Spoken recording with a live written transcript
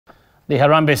The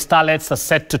Harambee Starlets are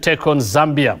set to take on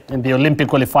Zambia in the Olympic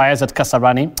qualifiers at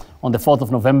Kasarani on the 4th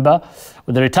of November,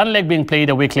 with the return leg being played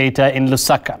a week later in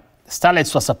Lusaka. The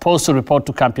Starlets were supposed to report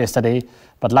to camp yesterday,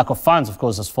 but lack of funds, of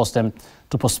course, has forced them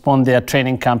to postpone their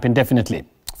training camp indefinitely.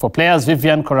 For players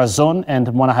Vivian, Corazone and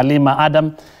Mwanahalima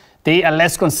Adam, they are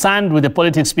less concerned with the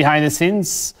politics behind the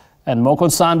scenes and more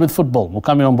concerned with football.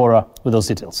 Mukami Ombora with those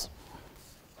details.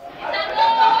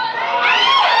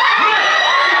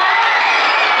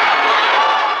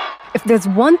 If there's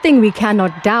one thing we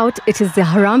cannot doubt, it is the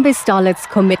Harambee Starlets'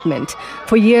 commitment.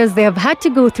 For years, they have had to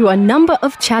go through a number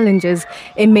of challenges.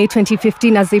 In May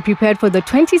 2015, as they prepared for the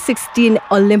 2016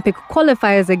 Olympic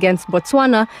qualifiers against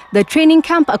Botswana, the training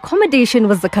camp accommodation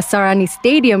was the Kasarani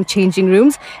Stadium changing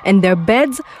rooms, and their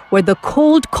beds were the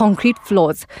cold concrete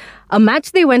floors. A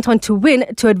match they went on to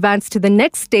win to advance to the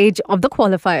next stage of the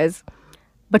qualifiers.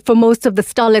 But for most of the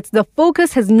Starlets, the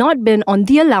focus has not been on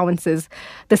the allowances.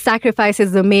 The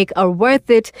sacrifices they make are worth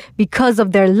it because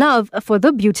of their love for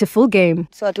the beautiful game.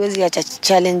 So hatuwezi acha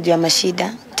challenge ya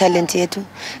mashida, talent yetu.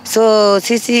 So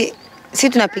sisi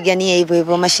tunapigania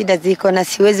hivyo mashida ziko na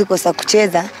siwezi kosa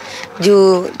kucheza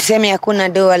juu tuseme hakuna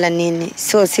doa wala nini.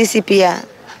 So sisi pia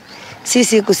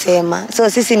kusema. So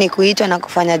sisi ni kuitwa na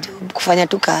kufanya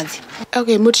tu kazi.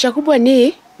 Okay, motisha kubwa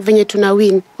ni venye tuna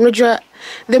win. Unajua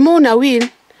the more una win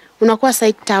unakuwa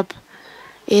psyched up.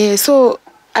 So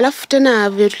alafu tena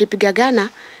vile tulipiga Ghana,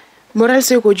 morale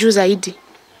sio iko juu zaidi.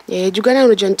 Juu Ghana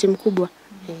unajua ni timu kubwa.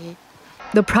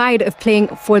 The pride of playing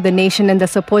for the nation and the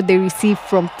support they receive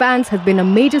from fans has been a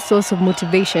major source of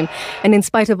motivation. And in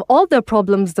spite of all their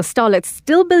problems, the Starlets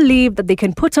still believe that they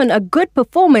can put on a good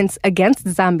performance against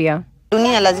Zambia.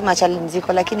 Dunia lazima challenge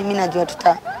ziko, lakini mimi najua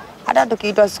hata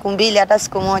tukiitwa siku mbili hata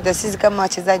siku moja sisi kama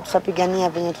wachezaji tutapigania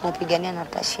venye tunapigania na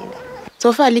tutashinda.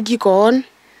 So far ligi iko on,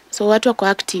 so watu wako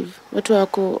active, watu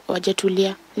wako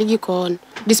wajatulia, ligi iko on.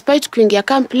 Despite kuingia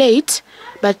camp late,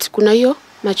 but kuna hiyo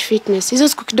match fitness. Hizo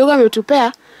siku kidogo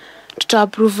ametupea,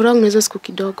 tuta-approve wrong na hizo siku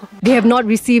kidogo. They have not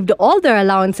received all their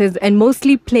allowances and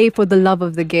mostly play for the love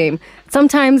of the game,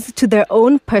 sometimes to their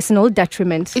own personal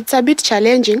detriment. It's a bit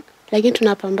challenging, lakini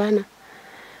tunapambana.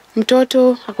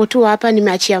 Mtoto ako tu hapa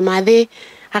nimeachia madhe,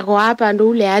 ako hapa ndo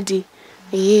ule hadi.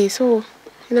 So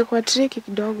inakuwa tricky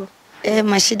kidogo.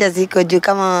 Mashida ziko juu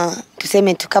kama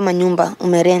tuseme tu kama nyumba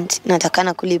umerent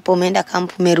natakana kulipa, umeenda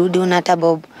camp umerudi una hata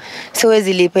bob. So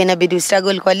wezi lipa, inabidi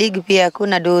struggle kwa league pia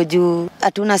hakuna do juu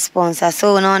hatuna sponsor.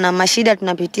 So unaona mashida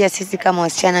tunapitia sisi kama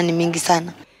wasichana ni mingi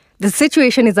sana. The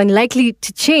situation is unlikely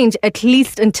to change at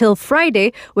least until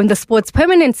Friday, when the sport's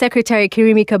permanent secretary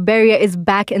Kirimi Kaberia is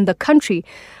back in the country.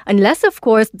 Unless, of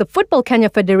course, the Football Kenya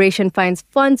Federation finds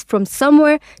funds from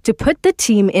somewhere to put the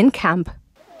team in camp.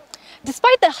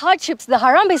 Despite the hardships the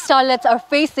Harambee Starlets are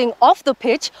facing off the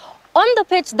pitch, on the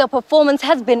pitch, the performance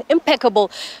has been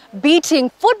impeccable, beating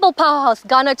football powerhouse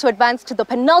Ghana to advance to the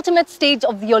penultimate stage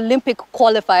of the Olympic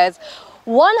qualifiers.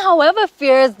 One, however,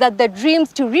 fears that their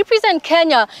dreams to represent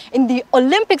Kenya in the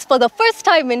Olympics for the first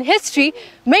time in history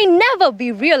may never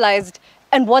be realized.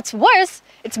 And what's worse,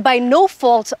 it's by no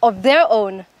fault of their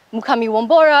own. Mukami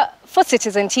Ombora for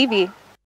Citizen TV.